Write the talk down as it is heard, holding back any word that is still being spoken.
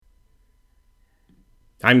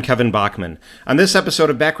I'm Kevin Bachman. On this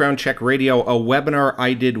episode of Background Check Radio, a webinar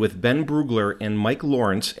I did with Ben Brugler and Mike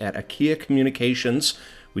Lawrence at Akia Communications.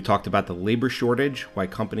 We talked about the labor shortage, why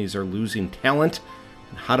companies are losing talent,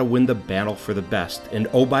 and how to win the battle for the best. And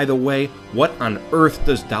oh, by the way, what on earth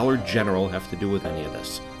does Dollar General have to do with any of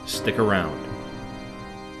this? Stick around.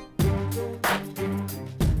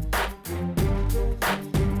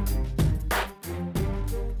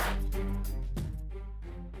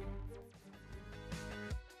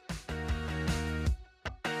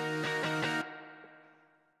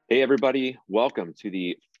 Hey, everybody. Welcome to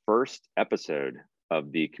the first episode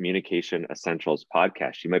of the Communication Essentials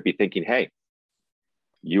podcast. You might be thinking, hey,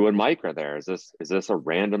 you and Mike are there. Is this a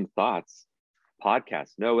Random Thoughts podcast?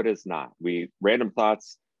 No, it is not. Random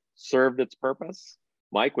Thoughts served its purpose.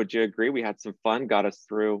 Mike, would you agree? We had some fun, got us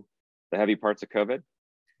through the heavy parts of COVID.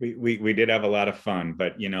 We did have a lot of fun,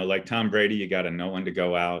 but like Tom Brady, you got to know when to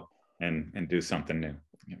go out and do something new.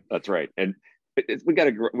 That's right. And we got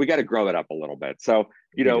to grow it up a little bit. So,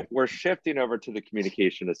 we're shifting over to the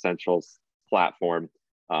Communication Essentials platform.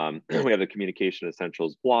 We have the Communication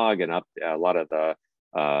Essentials blog, and a lot of the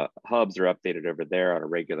hubs are updated over there on a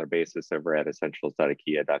regular basis over at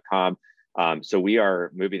essentials.akia.com. So we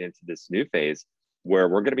are moving into this new phase where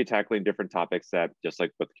we're going to be tackling different topics that, just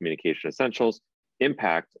like with Communication Essentials,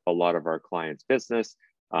 impact a lot of our clients' business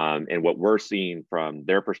and what we're seeing from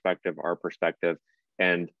their perspective, our perspective.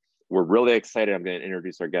 And we're really excited. I'm going to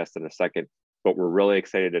introduce our guest in a second, but we're really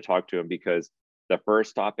excited to talk to him because the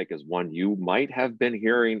first topic is one you might have been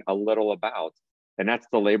hearing a little about, and that's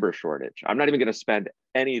the labor shortage. I'm not even going to spend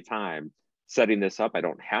any time setting this up. I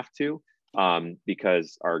don't have to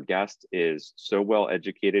because our guest is so well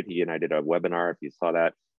educated. He and I did a webinar, if you saw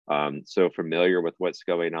that, so familiar with what's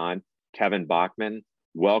going on. Kevin Bachman,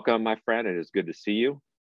 welcome, my friend. It is good to see you.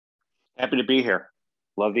 Happy to be here.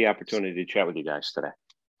 Love the opportunity to chat with you guys today.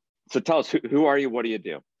 So tell us, who are you? What do you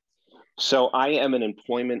do? So I am an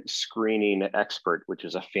employment screening expert, which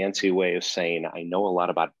is a fancy way of saying I know a lot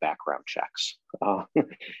about background checks.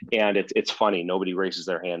 And it's funny. Nobody raises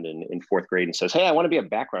their hand in fourth grade and says, hey, I want to be a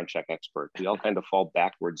background check expert. We all kind of fall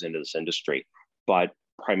backwards into this industry. But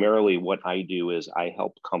primarily what I do is I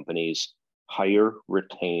help companies hire,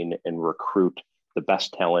 retain, and recruit the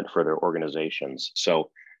best talent for their organizations.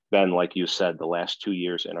 So Ben, like you said, the last 2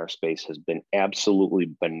 years in our space has been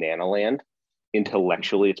absolutely banana land.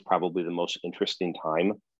 Intellectually, it's probably the most interesting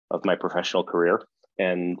time of my professional career,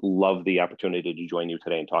 and love the opportunity to join you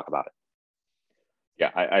today and talk about it.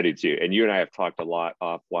 Yeah, I do too. And you and I have talked a lot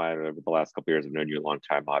offline over the last couple of years. I've known you a long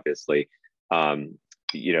time, obviously. I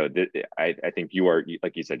think you are,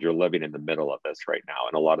 like you said, you're living in the middle of this right now.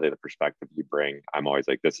 And a lot of the perspective you bring, I'm always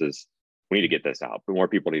like, we need to get this out. But more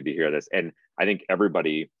people need to hear this. And I think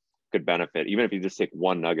everybody could benefit, even if you just take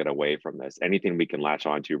one nugget away from this. Anything we can latch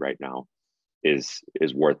onto right now is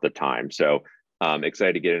worth the time. So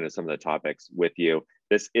excited to get into some of the topics with you.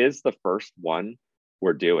 This is the first one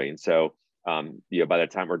we're doing. So by the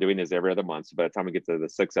time we're doing this every other month, so by the time we get to the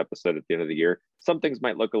sixth episode at the end of the year, some things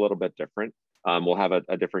might look a little bit different. We'll have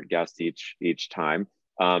a different guest each time.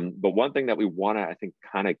 But one thing that we want to, I think,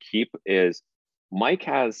 kind of keep is Mike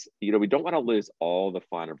has, we don't want to lose all the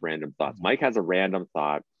fun of random thoughts. Mike has a random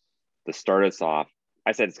thought to start us off.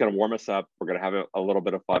 I said it's going to warm us up. We're going to have a little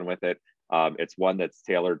bit of fun with it. It's one that's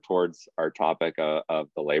tailored towards our topic of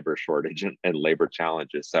the labor shortage and labor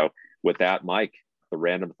challenges. So with that, Mike, the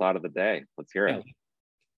random thought of the day. Let's hear it.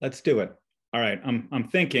 Let's do it. All right. I'm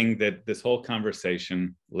thinking that this whole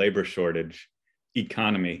conversation, labor shortage,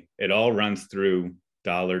 economy, it all runs through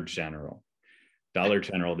Dollar General. Dollar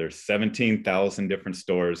General, there's 17,000 different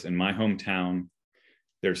stores. In my hometown,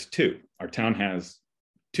 there's two. Our town has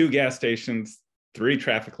 2 gas stations, 3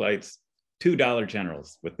 traffic lights, 2 Dollar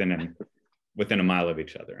Generals within a mile of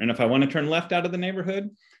each other. And if I want to turn left out of the neighborhood,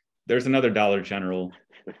 there's another Dollar General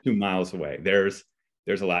 2 miles away. There's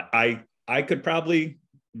a lot. I could probably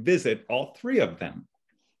visit all 3 of them,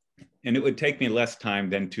 and it would take me less time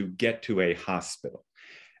than to get to a hospital.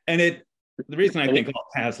 And the reason I think all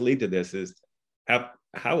paths lead to this is how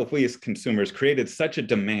have we as consumers created such a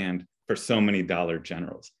demand for so many Dollar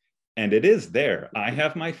Generals? And it is there. I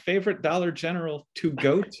have my favorite Dollar General to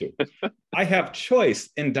go to. I have choice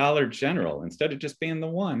in Dollar General. Instead of just being the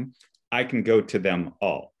one, I can go to them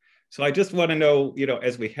all. So I just want to know,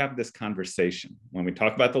 as we have this conversation, when we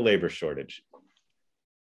talk about the labor shortage,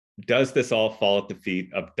 does this all fall at the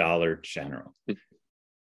feet of Dollar General?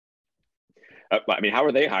 I mean, how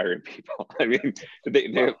are they hiring people? I mean,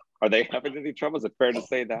 are they having any trouble? Is it fair to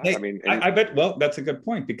say that? I bet, well, that's a good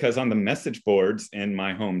point, because on the message boards in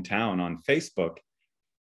my hometown on Facebook,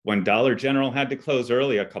 when Dollar General had to close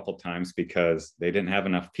early a couple times because they didn't have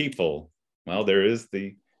enough people, well, there is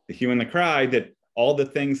the hue and the cry that all the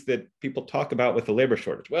things that people talk about with the labor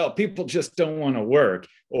shortage. Well, people just don't want to work,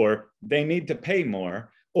 or they need to pay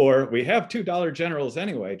more, or we have two Dollar Generals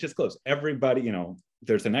anyway, just close. Everybody,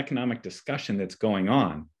 there's an economic discussion that's going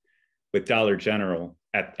on with Dollar General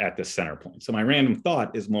at the center point. So my random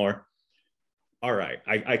thought is more, all right,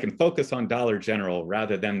 I can focus on Dollar General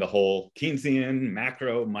rather than the whole Keynesian,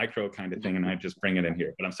 macro, micro kind of thing, and I just bring it in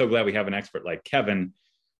here. But I'm so glad we have an expert like Kevin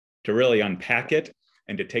to really unpack it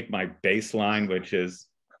and to take my baseline, which is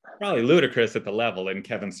probably ludicrous at the level, and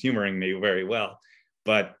Kevin's humoring me very well,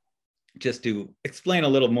 but just to explain a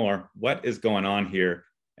little more what is going on here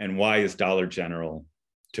and why is Dollar General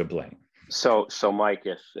to blame. So Mike,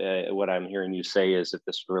 if what I'm hearing you say is if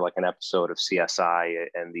this were like an episode of CSI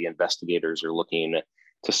and the investigators are looking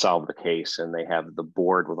to solve the case and they have the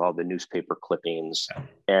board with all the newspaper clippings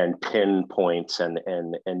and pinpoints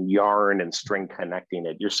and yarn and string connecting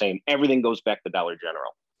it, you're saying everything goes back to Dollar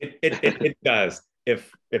General. It does.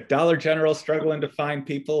 If Dollar General's struggling to find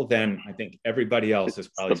people, then I think everybody else is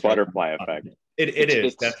probably the butterfly effect. It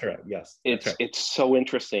is. That's right. Yes. It's so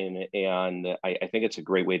interesting. And I think it's a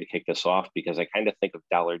great way to kick this off because I kind of think of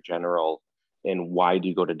Dollar General and why do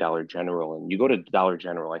you go to Dollar General? And you go to Dollar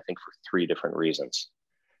General, I think, for three different reasons.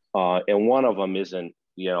 And one of them isn't,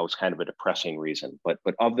 it's kind of a depressing reason. But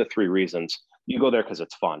of the three reasons, you go there because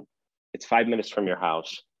it's fun. It's 5 minutes from your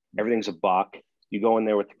house. Everything's $1. You go in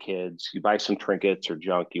there with the kids, you buy some trinkets or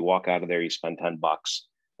junk, you walk out of there, you spend $10,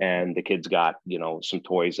 and the kids got, some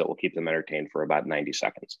toys that will keep them entertained for about 90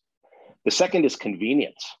 seconds. The second is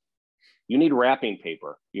convenience. You need wrapping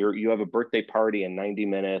paper. You have a birthday party in 90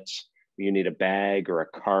 minutes. You need a bag or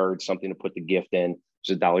a card, something to put the gift in.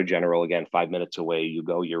 There's a Dollar General, again, 5 minutes away. You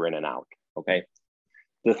go, you're in and out, okay?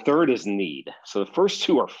 The third is need. So the first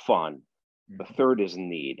two are fun. The third is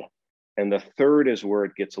need. And the third is where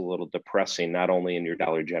it gets a little depressing, not only in your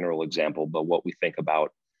Dollar General example, but what we think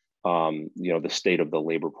about, the state of the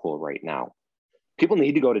labor pool right now. People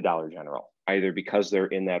need to go to Dollar General, either because they're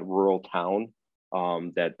in that rural town,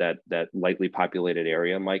 that lightly populated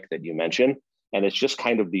area, Mike, that you mentioned, and it's just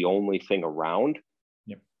kind of the only thing around.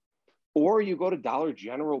 Yep. Or you go to Dollar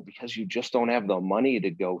General because you just don't have the money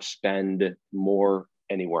to go spend more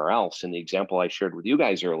anywhere else. And the example I shared with you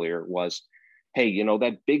guys earlier was, hey,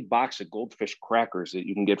 that big box of Goldfish crackers that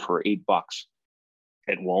you can get for $8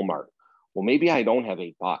 at Walmart. Well, maybe I don't have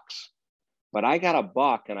 $8, but I got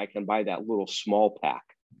 $1 and I can buy that little small pack.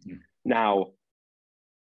 Mm-hmm. Now,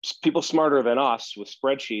 people smarter than us with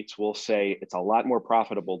spreadsheets will say it's a lot more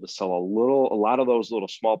profitable to sell a lot of those little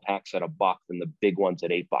small packs at $1 than the big ones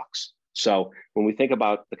at $8. So when we think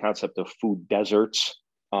about the concept of food deserts,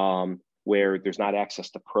 where there's not access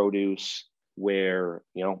to produce, where,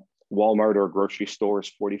 Walmart or a grocery store is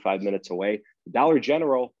 45 minutes away, Dollar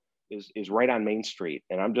General is right on Main Street.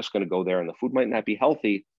 And I'm just going to go there, and the food might not be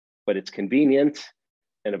healthy, but it's convenient.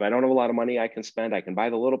 And if I don't have a lot of money I can spend, I can buy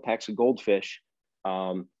the little packs of Goldfish.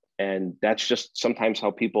 And that's just sometimes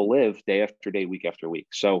how people live day after day, week after week.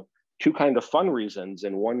 So two kind of fun reasons.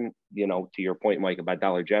 And one, to your point, Mike, about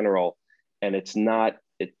Dollar General, and it's not,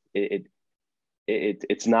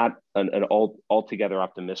 it's not an altogether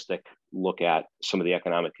optimistic look at some of the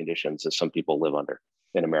economic conditions that some people live under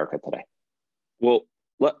in America today. Well,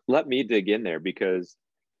 let me dig in there because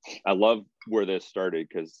I love where this started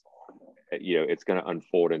because, it's going to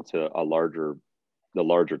unfold into the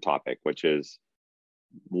larger topic, which is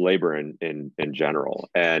labor in general.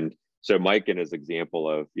 And so Mike, in his example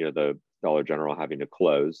of, the Dollar General having to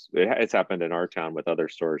close, it's happened in our town with other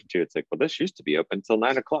stores too. It's like, well, this used to be open until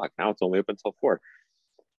 9 o'clock. Now it's only open until 4.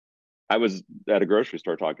 I was at a grocery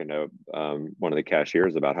store talking to one of the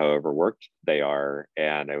cashiers about how overworked they are.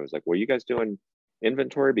 And I was like, well, you guys doing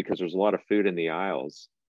inventory? Because there's a lot of food in the aisles.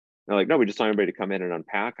 And they're like, no, we just want everybody to come in and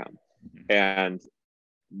unpack them. And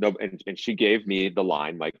she gave me the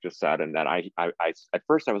line Mike just said, and that I at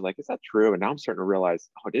first I was like, is that true? And now I'm starting to realize,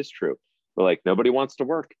 oh, it is true. But like, nobody wants to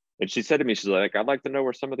work. And she said to me, she's like, I'd like to know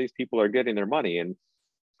where some of these people are getting their money. And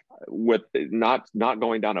with not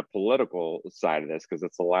going down a political side of this, because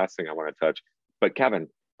it's the last thing I want to touch. But Kevin,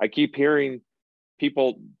 I keep hearing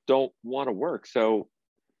people don't want to work. So,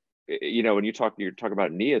 when you talk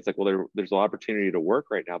about need, it's like, well, there's an opportunity to work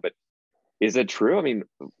right now, but is it true? I mean,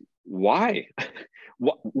 why?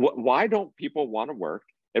 Why don't people want to work?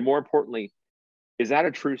 And more importantly, is that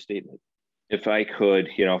a true statement? If I could,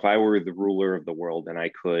 if I were the ruler of the world and I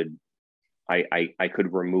could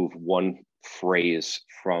remove one phrase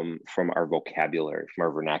from our vocabulary, from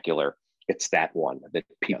our vernacular, it's that one, that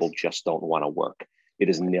people just don't want to work. It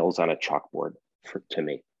is nails on a chalkboard to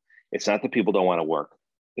me. It's not that people don't want to work,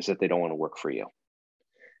 it's that they don't want to work for you.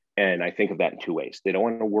 And I think of that in two ways. They don't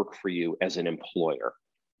want to work for you as an employer.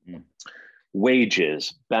 Mm.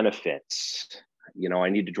 Wages, benefits, I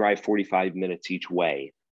need to drive 45 minutes each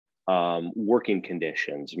way. Working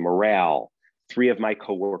conditions, morale. 3 of my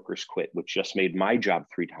coworkers quit, which just made my job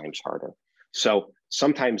 3 times harder. So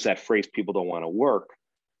sometimes that phrase, people don't want to work,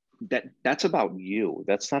 that's about you.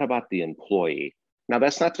 That's not about the employee. Now,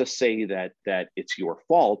 that's not to say that it's your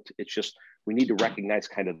fault. It's just we need to recognize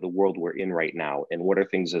kind of the world we're in right now, and what are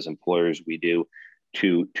things as employers we do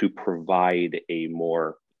to provide a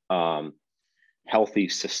more healthy,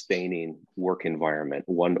 sustaining work environment,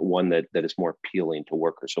 one that is more appealing to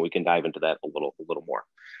workers. So we can dive into that a little more.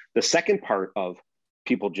 The second part of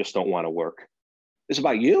people just don't want to work is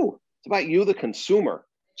about you. It's about you, the consumer.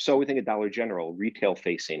 So we think of Dollar General, retail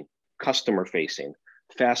facing, customer facing,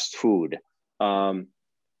 fast food.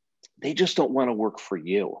 They just don't want to work for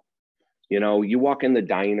you. You walk in the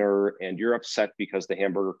diner and you're upset because the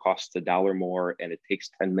hamburger costs $1 more and it takes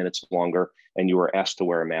 10 minutes longer, and you were asked to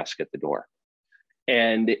wear a mask at the door.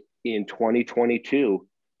 And in 2022,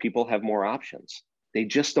 people have more options. They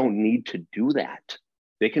just don't need to do that.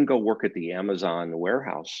 They can go work at the Amazon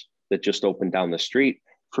warehouse that just opened down the street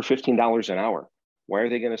for $15 an hour. Why are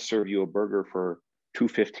they going to serve you a burger for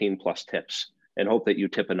 $2.15 plus tips and hope that you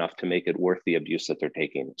tip enough to make it worth the abuse that they're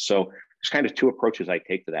taking? So there's kind of 2 approaches I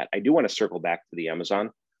take to that. I do want to circle back to the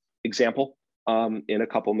Amazon example in a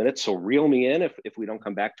couple minutes. So reel me in if we don't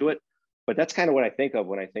come back to it. But that's kind of what I think of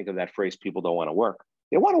when I think of that phrase, people don't want to work.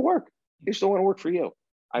 They want to work. They just don't want to work for you,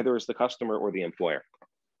 either as the customer or the employer.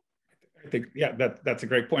 I think, yeah, that's a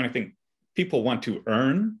great point. I think people want to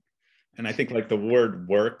earn. And I think like the word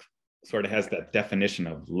work sort of has that definition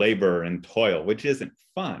of labor and toil, which isn't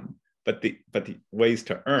fun, but the ways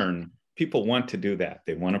to earn, people want to do that.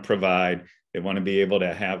 They want to provide, they want to be able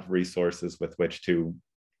to have resources with which to,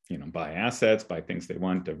 buy assets, buy things they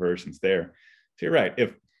want, diversions there. So you're right.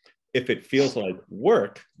 If it feels like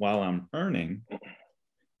work while I'm earning,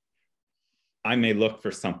 I may look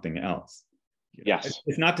for something else. Yes.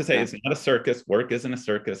 It's not to say it's not a circus. Work isn't a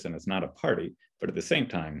circus and it's not a party, but at the same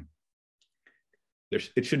time,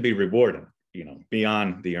 it should be rewarding,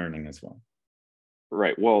 beyond the earning as well.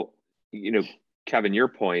 Right. Well, Kevin, your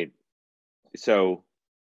point, so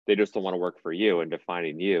they just don't want to work for you, and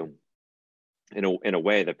defining you in a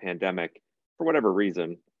way, the pandemic, for whatever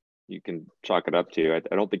reason, you can chalk it up to.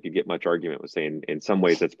 I don't think you get much argument with saying in some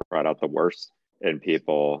ways it's brought out the worst in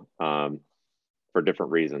people for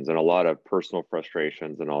different reasons, and a lot of personal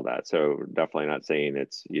frustrations and all that. So definitely not saying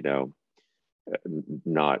it's,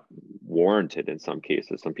 not warranted in some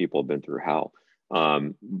cases. Some people have been through hell.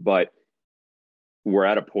 But we're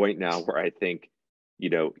at a point now where I think,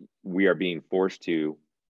 we are being forced to,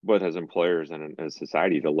 both as employers and as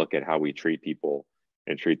society, to look at how we treat people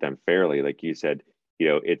and treat them fairly. Like you said,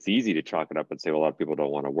 it's easy to chalk it up and say, well, a lot of people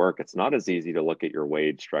don't want to work. It's not as easy to look at your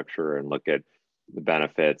wage structure and look at the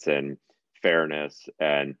benefits and fairness.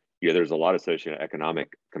 And, there's a lot of socioeconomic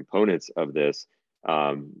components of this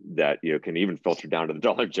that, can even filter down to the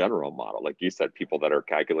Dollar General model. Like you said, people that are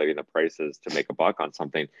calculating the prices to make a buck on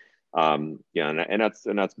something. And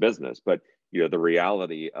that's business. But, the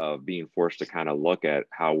reality of being forced to kind of look at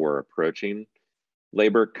how we're approaching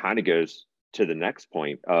labor kind of goes to the next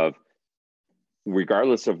point of,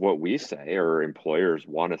 regardless of what we say or employers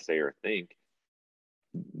want to say or think,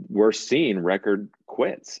 we're seeing record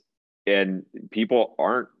quits, and people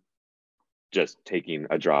aren't just taking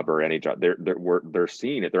a job or any job. They're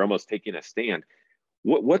seeing it. They're almost taking a stand.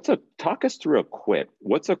 Talk us through a quit.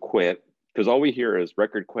 What's a quit? Because all we hear is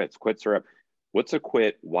record quits. Quits are up. What's a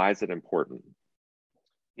quit? Why is it important?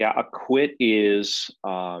 Yeah, a quit is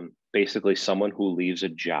basically someone who leaves a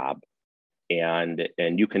job, and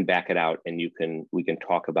you can back it out, and we can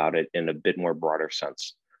talk about it in a bit more broader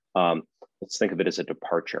sense. Let's think of it as a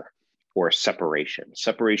departure or a separation.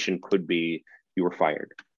 Separation could be you were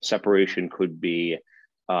fired. Separation could be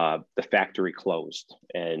the factory closed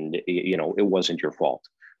and it wasn't your fault,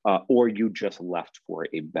 or you just left for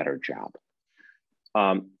a better job.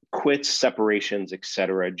 Quits, separations, et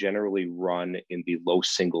cetera, generally run in the low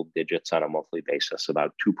single digits on a monthly basis,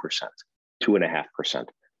 about 2%, 2.5%,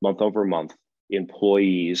 month over month.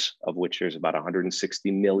 Employees, of which there's about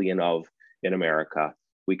 160 million of in America,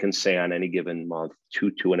 we can say on any given month,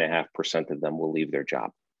 2.5% of them will leave their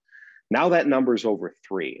job. Now that number is over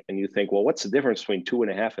 3, and you think, well, what's the difference between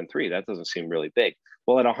 2.5 and 3? That doesn't seem really big.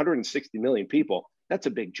 Well, at 160 million people, that's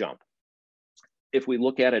a big jump. If we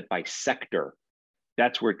look at it by sector,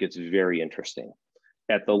 that's where it gets very interesting.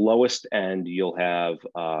 At the lowest end, you'll have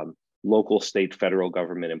Local, state, federal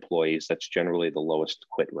government employees, that's generally the lowest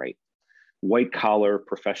quit rate. White collar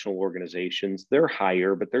professional organizations, they're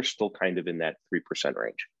higher, but they're still kind of in that 3%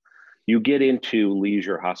 range. You get into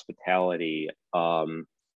leisure, hospitality,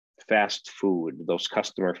 fast food, those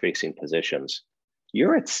customer facing positions,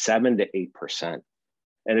 you're at 7 to 8%.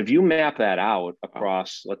 And if you map that out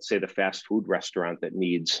across, let's say, the fast food restaurant that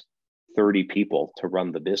needs 30 people to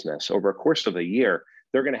run the business, over a course of a year,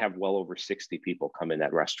 they're going to have well over 60 people come in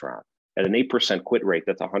that restaurant. At an 8% quit rate,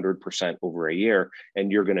 that's 100% over a year,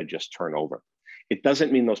 and you're going to just turn over. It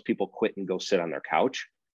doesn't mean those people quit and go sit on their couch.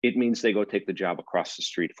 It means they go take the job across the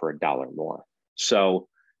street for $1 more. So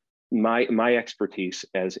my expertise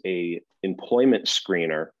as a employment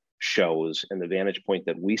screener shows, and the vantage point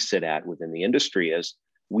that we sit at within the industry is,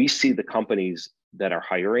 we see the companies that are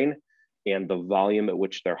hiring and the volume at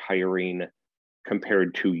which they're hiring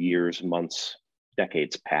compared to years, months,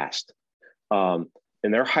 decades past.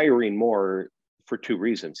 And they're hiring more for two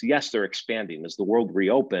reasons. Yes, they're expanding. As the world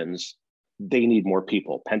reopens, they need more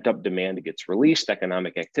people. Pent-up demand gets released,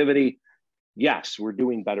 economic activity. Yes, we're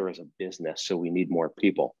doing better as a business, so we need more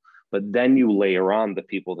people. But then you layer on the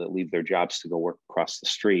people that leave their jobs to go work across the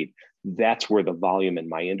street. That's where the volume in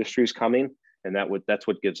my industry is coming. And that's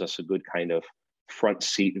what gives us a good kind of front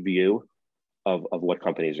seat view of what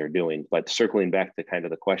companies are doing. But circling back to kind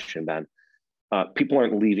of the question, Ben, people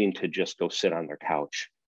aren't leaving to just go sit on their couch.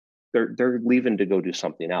 They're leaving to go do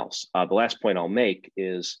something else. The last point I'll make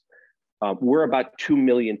is we're about 2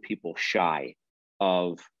 million people shy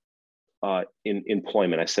of in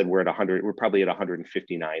employment. I said we're probably at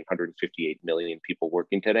 159, 158 million people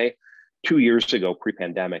working today. 2 years ago,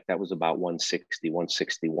 pre-pandemic, that was about 160,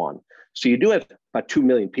 161. So you do have about 2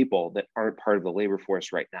 million people that aren't part of the labor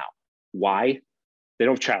force right now. Why? They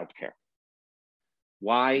don't have childcare.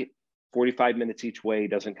 Why? 45 minutes each way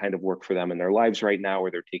doesn't kind of work for them in their lives right now,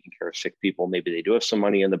 or they're taking care of sick people. Maybe they do have some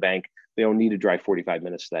money in the bank. They don't need to drive 45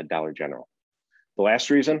 minutes to that Dollar General. The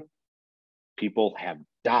last reason, people have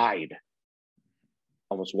died.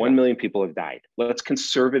 Almost 1 million people have died. Let's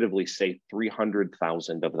conservatively say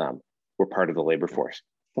 300,000 of them were part of the labor force.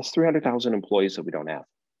 That's 300,000 employees that we don't have.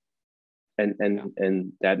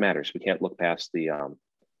 And that matters. We can't look past the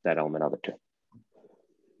that element of it too.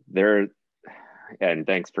 And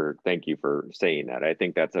thank you for saying that. I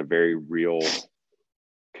think that's a very real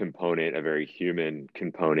component, a very human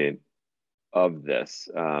component of this.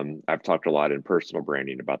 I've talked a lot in personal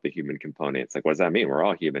branding about the human component. It's like, what does that mean? We're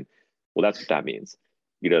all human. Well, that's what that means.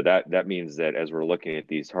 That means that as we're looking at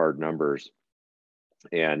these hard numbers,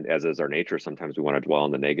 and as is our nature, sometimes we want to dwell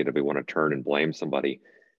on the negative. We want to turn and blame somebody.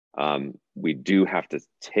 We do have to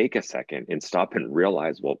take a second and stop and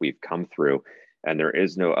realize what we've come through. And there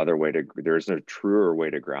is no truer way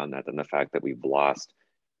to ground that than the fact that we've lost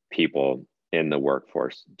people in the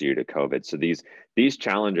workforce due to COVID. So these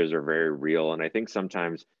challenges are very real. And I think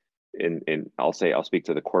sometimes I'll speak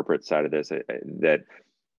to the corporate side of this, that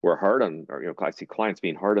we're hard on, or, I see clients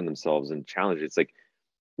being hard on themselves and challenged. It's like,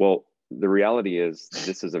 well, the reality is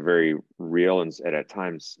this is a very real and at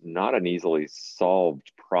times not an easily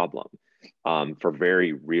solved problem for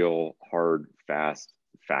very real, hard, fast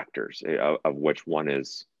factors, of which one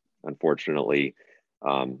is unfortunately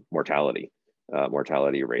mortality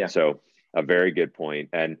rate. Yeah. So a very good point.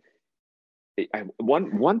 And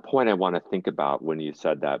one point I want to think about when you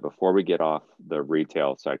said that, before we get off the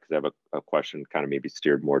retail side, because I have a question kind of maybe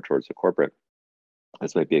steered more towards the corporate.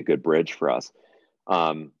 This might be a good bridge for us.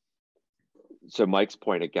 So Mike's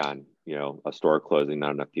point again, a store closing,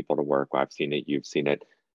 not enough people to work. I've seen it, you've seen it.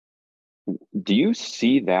 Do you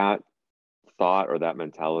see that thought or that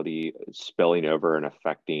mentality spilling over and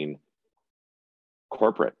affecting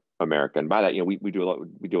corporate America? And by that, we deal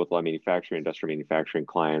with a lot of manufacturing, industrial manufacturing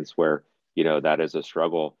clients where, that is a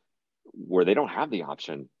struggle, where they don't have the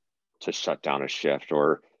option to shut down a shift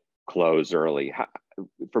or close early.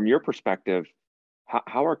 From your perspective,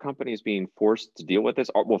 how are companies being forced to deal with this?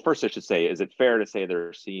 Well, first I should say, is it fair to say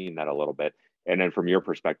they're seeing that a little bit? And then from your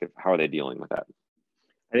perspective, how are they dealing with that?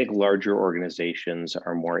 I think larger organizations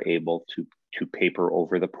are more able to paper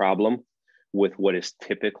over the problem with what is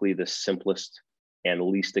typically the simplest and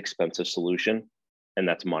least expensive solution, and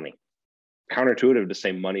that's money. Counterintuitive to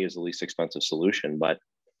say money is the least expensive solution, but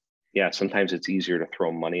yeah, sometimes it's easier to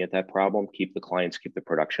throw money at that problem, keep the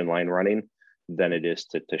production line running, than it is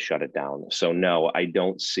to shut it down. So no, I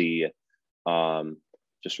don't see,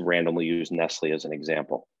 just randomly use Nestle as an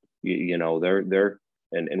example. They're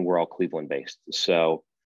and we're all Cleveland based. So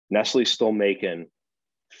Nestle's still making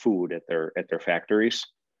food at their factories.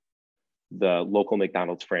 The local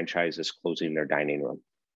McDonald's franchise is closing their dining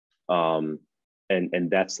room. And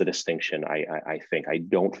that's the distinction. I think. I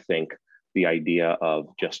don't think the idea of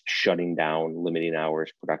just shutting down, limiting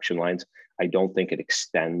hours, production lines, I don't think it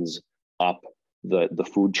extends up the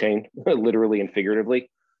food chain, literally and figuratively,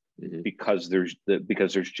 because there's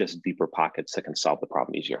just deeper pockets that can solve the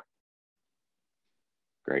problem easier.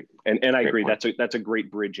 Great. And I agree. That's a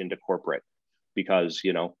great bridge into corporate, because,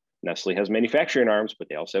 you know, Nestle has manufacturing arms, but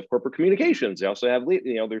they also have corporate communications. They also have,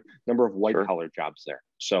 you know, their number of white collar jobs there.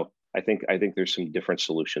 So I think there's some different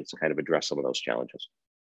solutions to kind of address some of those challenges.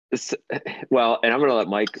 Well, and I'm going to let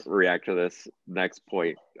Mike react to this next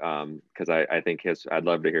point, because I think I'd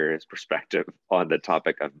love to hear his perspective on the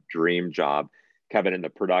topic of dream job. Kevin, in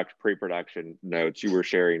the pre-production notes, you were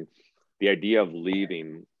sharing the idea of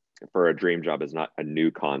leaving for a dream job is not a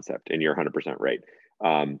new concept, and you're 100% right.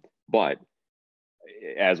 But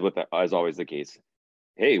as always the case,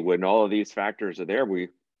 hey, when all of these factors are there,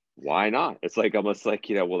 why not? It's like almost like,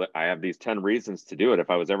 you know, well, I have these 10 reasons to do it. If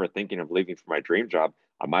I was ever thinking of leaving for my dream job,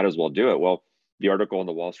 I might as well do it. Well, the article in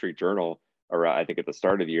the Wall Street Journal, or I think at the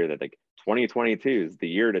start of the year, that like 2022 is the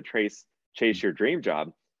year to chase your dream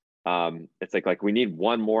job. It's like we need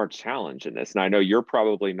one more challenge in this. And I know you're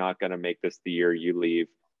probably not going to make this the year you leave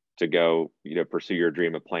to go, you know, pursue your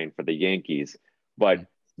dream of playing for the Yankees, but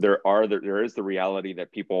there is the reality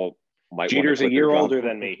that people might. Jeter's a year older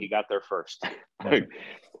than me. He got there first.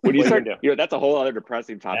 When you start, you know, that's a whole other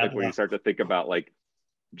depressing topic when you start to think about like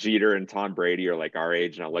Jeter and Tom Brady are like our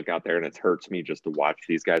age, and I look out there and it hurts me just to watch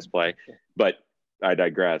these guys play. But I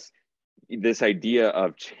digress. This idea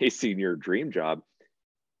of chasing your dream job,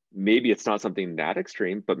 maybe it's not something that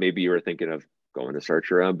extreme, but maybe you were thinking of going to start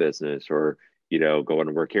your own business, or, you know, going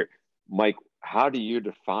to work here. Mike, how do you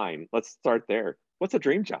define? Let's start there. What's a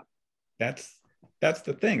dream job? That's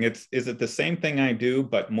the thing. Is it the same thing I do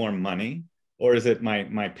but more money, or is it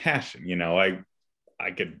my passion? You know,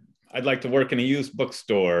 I'd like to work in a used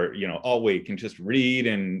bookstore, you know, all week and just read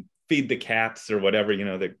and feed the cats or whatever, you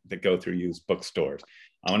know, that go through used bookstores.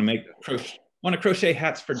 I want to crochet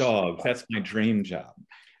hats for dogs. That's my dream job.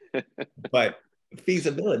 But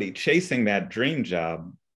feasibility, chasing that dream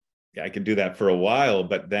job, I could do that for a while,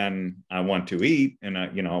 but then I want to eat and I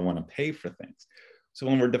want to pay for things. So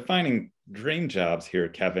when we're defining dream jobs here,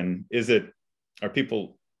 Kevin, are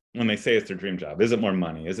people, when they say it's their dream job, is it more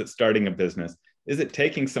money? Is it starting a business? Is it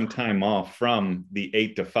taking some time off from the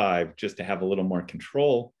 8 to 5 just to have a little more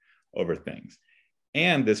control over things?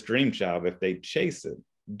 And this dream job, if they chase it,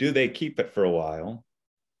 do they keep it for a while,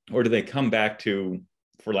 or do they come back to,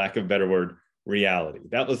 for lack of a better word, reality?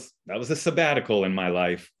 That was a sabbatical in my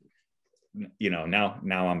life. You know, now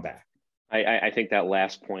I'm back. I think that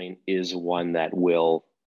last point is one that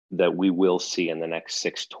we will see in the next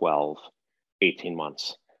 6, 12, 18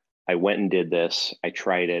 months. I went and did this. I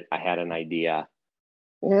tried it. I had an idea.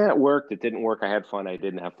 Yeah, it worked. It didn't work. I had fun. I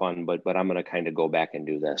didn't have fun, but I'm going to kind of go back and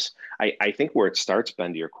do this. I think where it starts,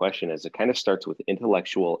 Ben, to your question, is it kind of starts with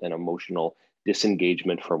intellectual and emotional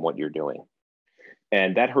disengagement from what you're doing.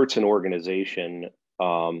 And that hurts an organization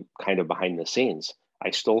kind of behind the scenes.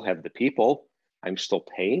 I still have the people. I'm still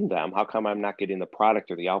paying them. How come I'm not getting the product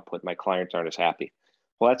or the output? My clients aren't as happy.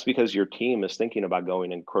 Well, that's because your team is thinking about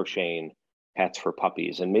going and crocheting hats for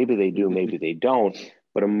puppies. And maybe they do, maybe they don't.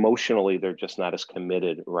 But emotionally, they're just not as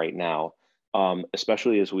committed right now,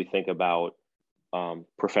 especially as we think about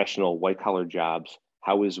professional white-collar jobs.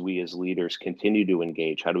 How is we as leaders continue to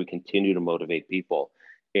engage? How do we continue to motivate people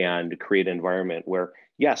and create an environment where,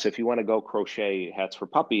 yes, if you want to go crochet hats for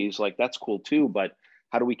puppies, like that's cool too, but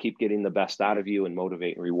how do we keep getting the best out of you and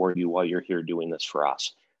motivate and reward you while you're here doing this for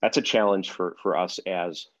us? That's a challenge for us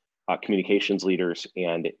as communications leaders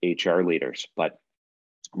and HR leaders. But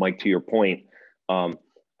Mike, to your point,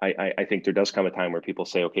 I think there does come a time where people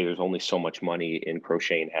say, okay, there's only so much money in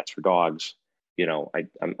crocheting hats for dogs. You know,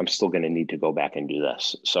 I'm still going to need to go back and do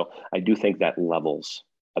this. So I do think that levels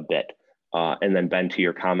a bit. And then Ben, to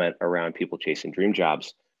your comment around people chasing dream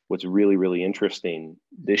jobs, what's really, really interesting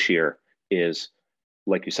this year is,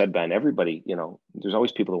 like you said, Ben, everybody, you know, there's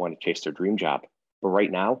always people that want to chase their dream job. But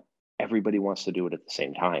right now, everybody wants to do it at the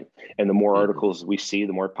same time. And the more articles we see,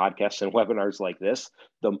 the more podcasts and webinars like this,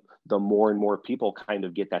 the more and more people kind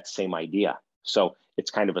of get that same idea. So it's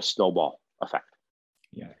kind of a snowball effect.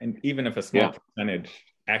 Yeah. And even if a small percentage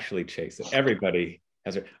actually chase it, everybody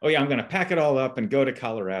has it. Oh yeah, I'm going to pack it all up and go to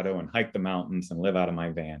Colorado and hike the mountains and live out of my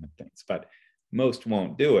van and things. But most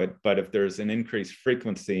won't do it. But if there's an increased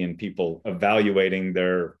frequency in people evaluating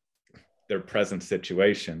their present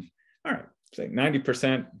situation, all right, say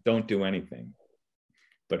 90% don't do anything.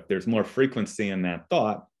 But if there's more frequency in that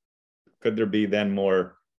thought, could there be then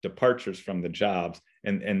more departures from the jobs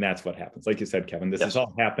And that's what happens. Like you said, Kevin, this Yes. is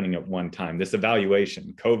all happening at one time. This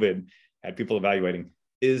evaluation, COVID had people evaluating,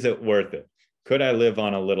 is it worth it? Could I live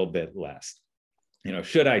on a little bit less?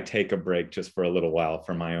 Should I take a break just for a little while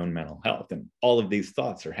for my own mental health? And all of these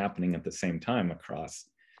thoughts are happening at the same time across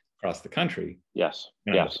the country. Yes.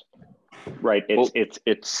 Yes. Right.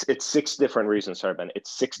 It's 6 different reasons. Sorry, Ben.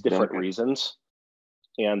 It's 6 different reasons.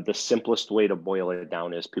 And the simplest way to boil it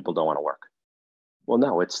down is people don't want to work. Well,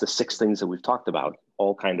 no, it's the 6 things that we've talked about,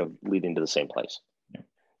 all kind of leading to the same place.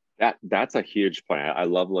 That's a huge point. I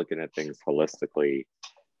love looking at things holistically.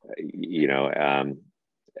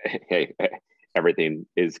 Hey, everything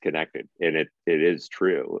is connected, and it is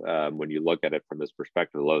true. When you look at it from this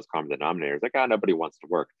perspective, the lowest common denominator is like, nobody wants to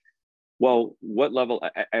work. Well, what level?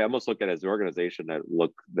 I almost look at it as an organization that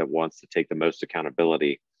wants to take the most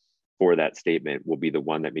accountability for that statement will be the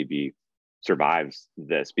one that maybe survives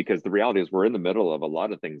this, because the reality is we're in the middle of a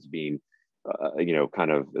lot of things being, kind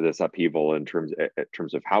of this upheaval in terms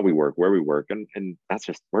of how we work, where we work, and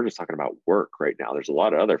we're just talking about work right now. There's a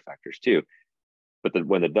lot of other factors too. But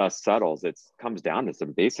when the dust settles, it comes down to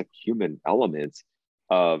some basic human elements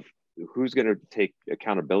of who's going to take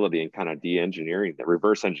accountability and kind of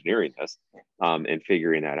reverse engineering this, and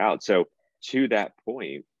figuring that out. So to that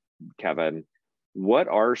point, Kevin, what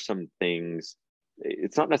are some things?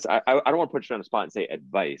 It's not necessarily, I don't want to put you on the spot and say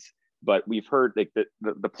advice, but we've heard like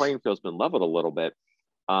the playing field's been leveled a little bit.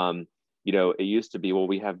 It used to be, well,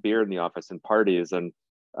 we have beer in the office and parties and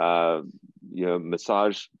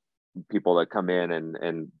massage people that come in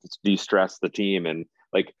and de-stress the team, and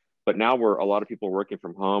but now a lot of people working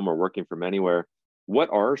from home or working from anywhere. What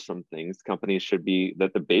are some things companies should be,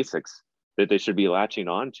 the basics that they should be latching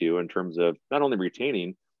on to in terms of not only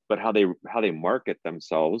retaining, but how they market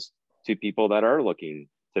themselves to people that are looking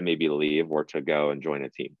to maybe leave or to go and join a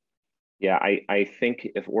team? Yeah, I think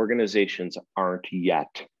if organizations aren't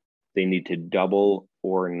yet, they need to double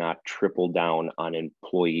or not triple down on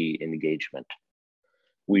employee engagement.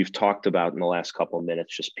 We've talked about in the last couple of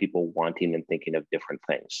minutes just people wanting and thinking of different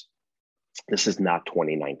things. This is not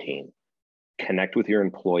 2019. Connect with your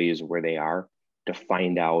employees where they are to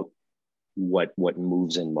find out what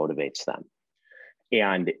moves and motivates them.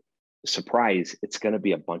 And surprise, it's going to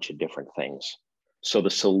be a bunch of different things. So the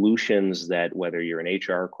solutions that, whether you're in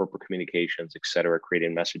HR, corporate communications, et cetera,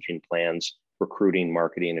 creating messaging plans, recruiting,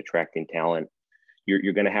 marketing, attracting talent,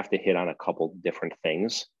 you're going to have to hit on a couple different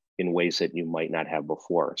things in ways that you might not have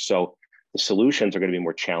before. So the solutions are going to be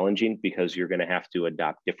more challenging because you're going to have to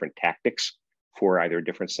adopt different tactics for either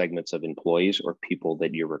different segments of employees or people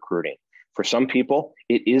that you're recruiting. For some people,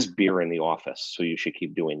 it is beer in the office, so you should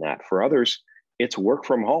keep doing that. For others, it's work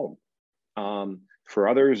from home. For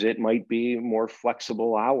others, it might be more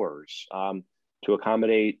flexible hours to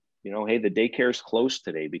accommodate, hey, the daycare is closed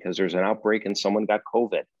today because there's an outbreak and someone got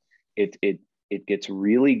COVID. It gets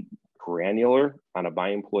really granular on a by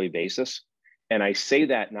employee basis. And I say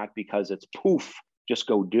that not because it's poof, just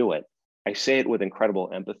go do it. I say it with incredible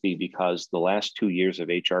empathy because the last 2 years of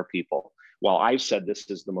HR people, while I've said this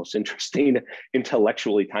is the most interesting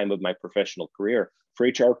intellectually time of my professional career, for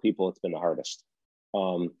HR people, it's been the hardest.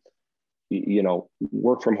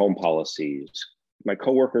 Work from home policies, my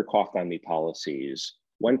coworker coughed on me policies.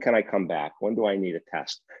 When can I come back? When do I need a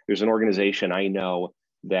test? There's an organization I know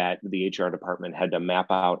that the HR department had to map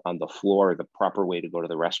out on the floor the proper way to go to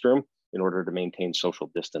the restroom in order to maintain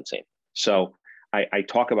social distancing. So I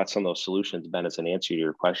talk about some of those solutions, Ben, as an answer to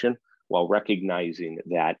your question, while recognizing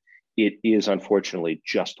that it is unfortunately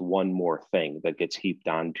just one more thing that gets heaped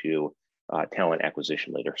onto talent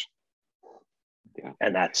acquisition leaders. Yeah.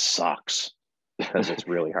 And that sucks because it's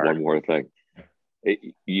really hard. One more thing.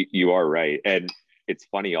 You are right. And it's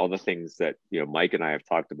funny, all the things that Mike and I have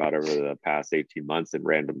talked about over the past 18 months in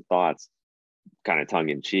random thoughts, kind of tongue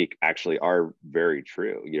in cheek, actually are very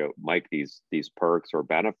true. Mike, these perks or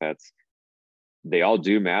benefits, they all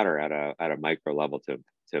do matter at a micro level to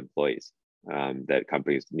employees that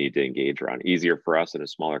companies need to engage around. Easier for us in a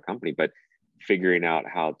smaller company, but figuring out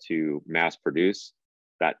how to mass produce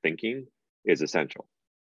that thinking is essential.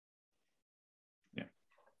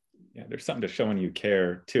 Yeah, there's something to showing you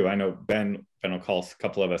care too. I know Ben will call a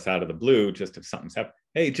couple of us out of the blue just if something's happened.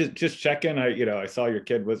 Hey, just check in. I saw your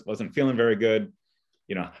kid wasn't feeling very good.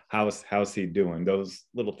 How's he doing? Those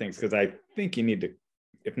little things, because I think you need to,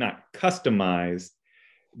 if not customize,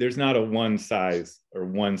 there's not a one size or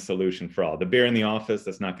one solution for all. The beer in the office,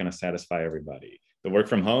 that's not going to satisfy everybody. The work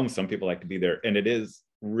from home, some people like to be there, and it is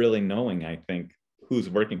really knowing, I think, who's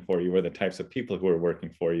working for you or the types of people who are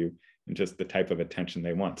working for you and just the type of attention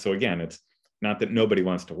they want. So again, it's not that nobody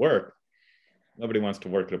wants to work. Nobody wants to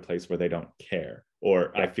work at a place where they don't care.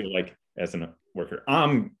 Or I feel like as an worker.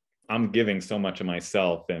 I'm giving so much of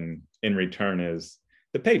myself, and in return is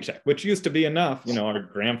the paycheck, which used to be enough. You know, our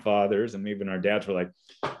grandfathers and even our dads were like,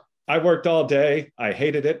 I worked all day, I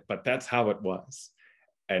hated it, but that's how it was.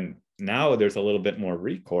 And now there's a little bit more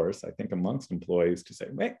recourse, I think, amongst employees to say,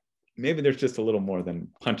 wait, maybe there's just a little more than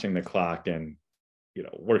punching the clock and, you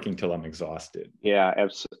know, working till I'm exhausted. Yeah,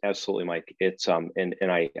 absolutely, Mike. It's and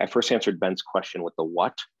I first answered Ben's question with the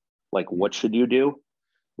what, like what should you do?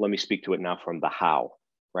 Let me speak to it now from the how,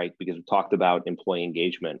 right? Because we talked about employee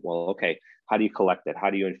engagement. Well, okay, how do you collect it? How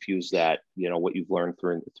do you infuse that, you know, what you've learned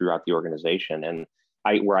throughout the organization? And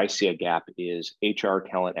where I see a gap is HR,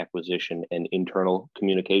 talent acquisition, and internal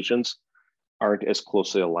communications aren't as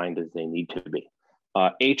closely aligned as they need to be.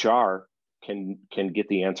 HR can get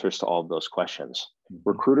the answers to all of those questions.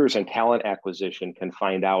 Recruiters and talent acquisition can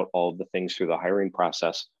find out all of the things through the hiring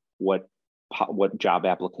process, what job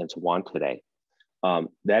applicants want today.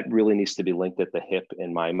 That really needs to be linked at the hip,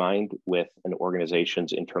 in my mind, with an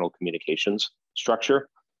organization's internal communications structure,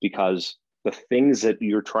 because the things that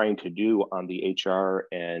you're trying to do on the HR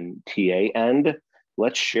and TA end,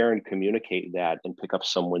 let's share and communicate that and pick up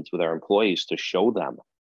some wins with our employees to show them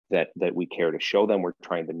that we care, to show them we're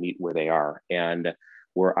trying to meet where they are. And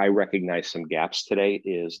where I recognize some gaps today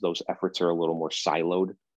is those efforts are a little more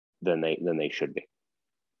siloed than they should be.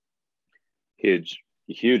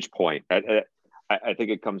 Huge point. I think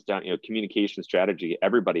it comes down, you know, communication strategy.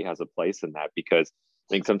 Everybody has a place in that, because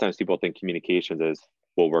I think sometimes people think communications is,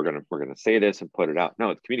 well, we're gonna say this and put it out.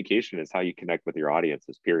 No, communication is how you connect with your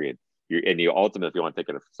audiences. Period. And you ultimately, if you want to take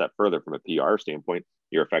it a step further from a PR standpoint,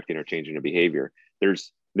 you're affecting or changing a behavior.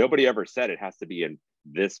 There's nobody ever said it has to be in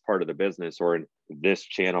this part of the business or in this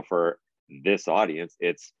channel for this audience.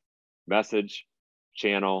 It's message,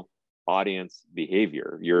 channel, audience,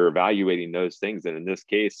 behavior. You're evaluating those things, and in this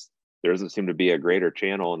case, there doesn't seem to be a greater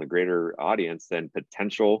channel and a greater audience than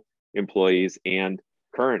potential employees and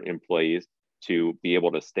current employees to be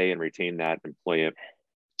able to stay and retain that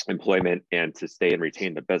employment and to stay and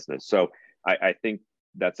retain the business. So I think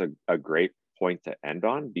that's a great point to end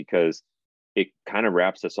on, because it kind of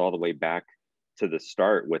wraps us all the way back to the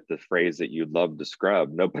start with the phrase that you love to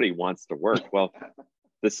scrub. Nobody wants to work. Well,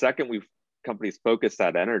 the second companies focus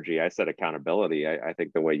that energy, I said accountability. I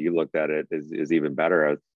think the way you looked at it is even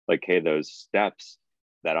better. Like, hey, those steps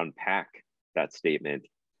that unpack that statement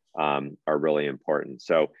are really important.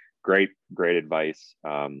 So great advice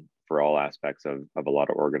for all aspects of a lot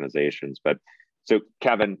of organizations. But so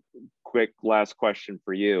Kevin, quick last question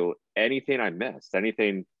for you. Anything I missed?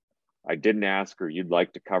 Anything I didn't ask or you'd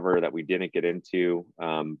like to cover that we didn't get into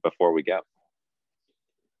before we go?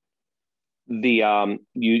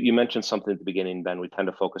 You mentioned something at the beginning, Ben. We tend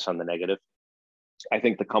to focus on the negative. I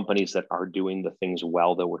think the companies that are doing the things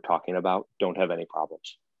well that we're talking about don't have any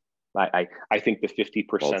problems. I think the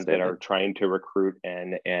 50% that are trying to recruit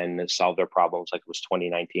and solve their problems, like it was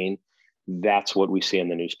 2019, that's what we see in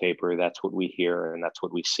the newspaper, that's what we hear, and that's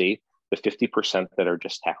what we see. The 50% that are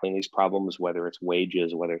just tackling these problems, whether it's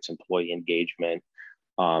wages, whether it's employee engagement,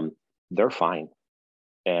 they're fine.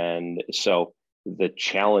 And so the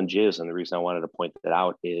challenge is, and the reason I wanted to point that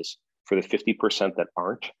out is, for the 50% that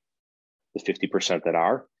aren't, the 50% that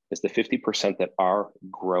are, as the 50% that are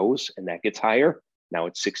grows and that gets higher, now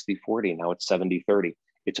it's 60-40, now it's 70-30.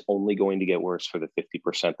 It's only going to get worse for the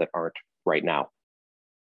 50% that aren't right now.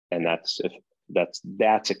 And that's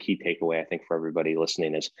a key takeaway, I think, for everybody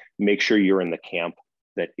listening, is make sure you're in the camp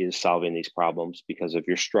that is solving these problems, because if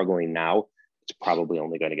you're struggling now, it's probably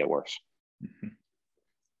only going to get worse. Mm-hmm.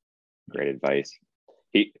 Great advice.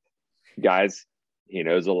 He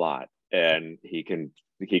knows a lot, and he could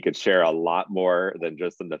share a lot more than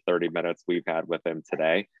just in the 30 minutes we've had with him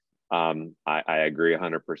today. I agree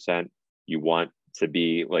 100%. You want to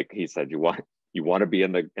be, like he said, you want to be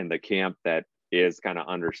in the camp that is kind of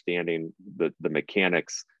understanding the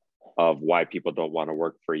mechanics of why people don't want to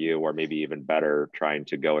work for you, or maybe even better, trying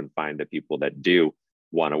to go and find the people that do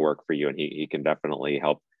want to work for you. And he can definitely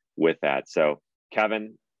help with that. So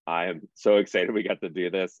Kevin, I am so excited we got to do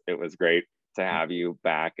this. It was great to have you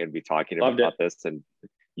back and be talking about this, and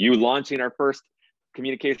you launching our first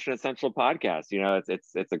Communication Essential podcast. You know,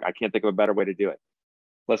 it's I can't think of a better way to do it.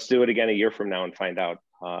 Let's do it again a year from now and find out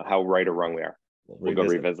how right or wrong we are. We'll go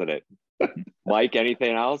revisit it. Mike,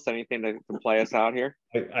 anything else? Anything to play us out here?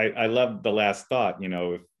 I love the last thought. You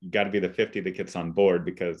know, you got to be the 50 that gets on board,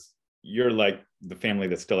 because you're like the family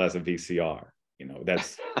that still has a VCR. You know,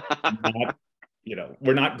 that's not, you know,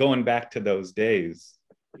 we're not going back to those days.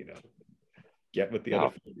 You know, get with the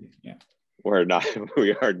other 50. Yeah, we're not.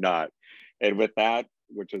 We are not. And with that,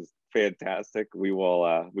 which is fantastic, we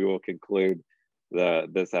will conclude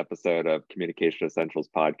this episode of Communication Essentials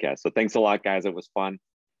podcast. So thanks a lot, guys. It was fun.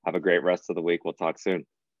 Have a great rest of the week. We'll talk soon.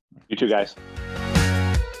 You too, guys.